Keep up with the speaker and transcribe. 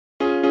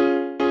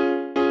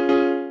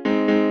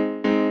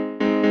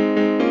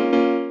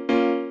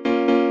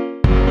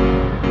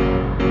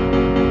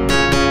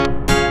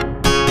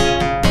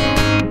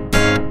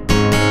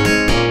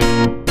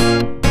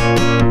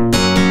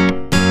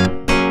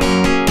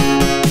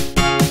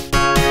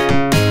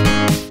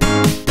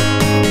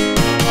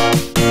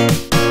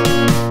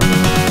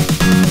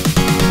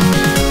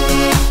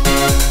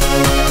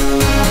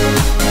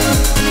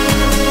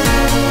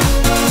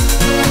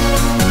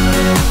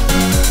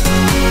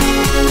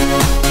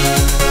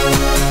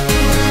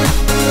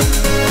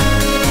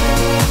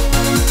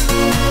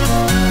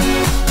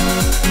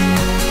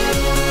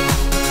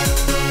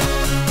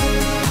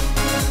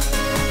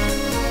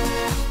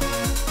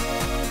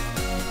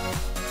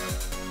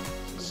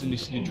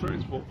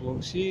Transport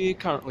Vlogs here,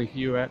 currently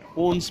here at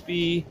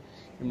Hornsby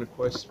in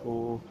request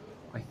for,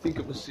 I think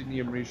it was Sydney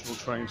and Regional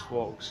Trains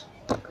Vlogs.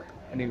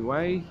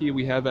 Anyway, here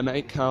we have an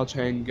 8-car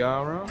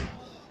Tangara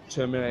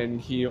terminating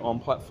here on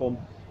platform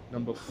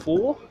number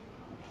 4.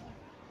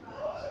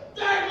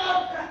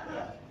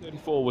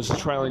 34 was the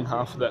trailing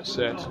half of that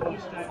set.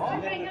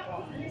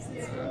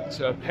 It's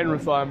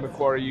Penrith and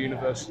Macquarie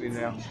University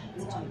now.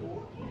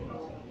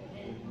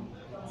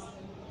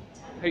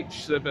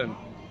 H7.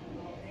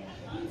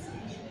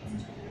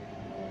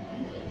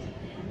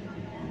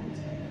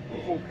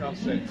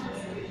 Forecast set.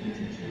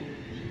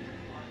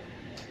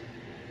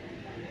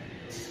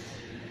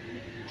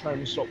 Train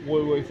will stop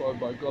Woo followed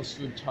by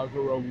Gosford,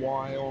 Tangaras,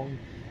 Wahroonga,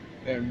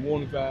 then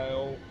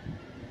Warnvale,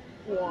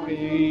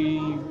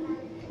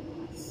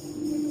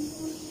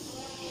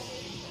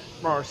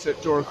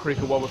 Morisset, Dora Creek,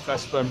 Wabba,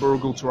 Fastburn,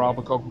 Burrigal,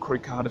 Turramurra, Cockle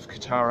Creek, Cardiff,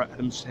 Katara,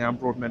 Adamstown,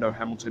 Broadmeadow,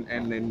 Hamilton,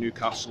 and then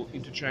Newcastle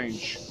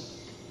interchange.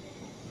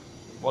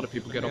 A lot of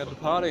people get off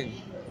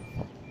departing.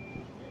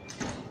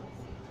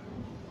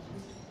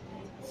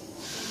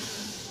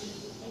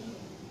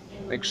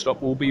 Next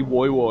stop will be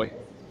Woy.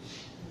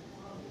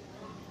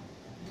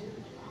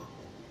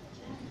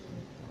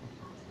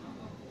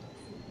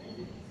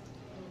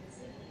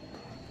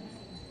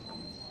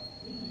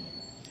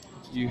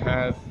 You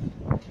have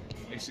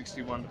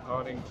A61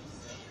 departing.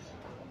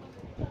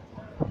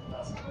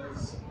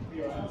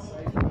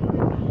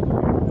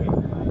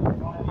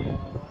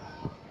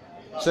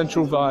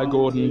 Central via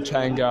Gordon,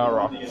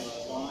 Tangara.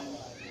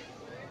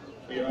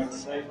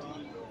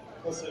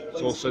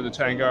 It's also the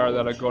Tangara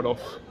that I got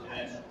off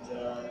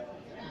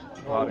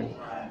departing.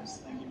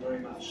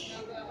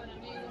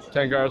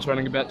 Tangara's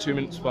running about 2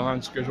 minutes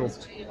behind schedule.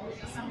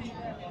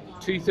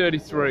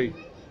 T33.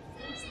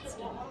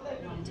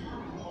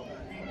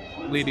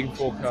 Leading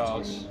 4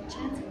 cars.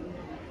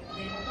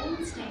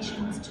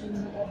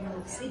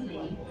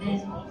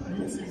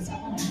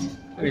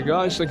 Hey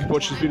guys, thank you for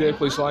watching this video.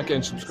 Please like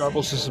and subscribe.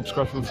 Also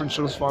subscribe for the French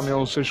channels. Find me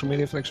on social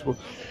media. Thank you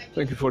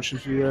for watching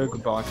this video.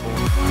 Goodbye.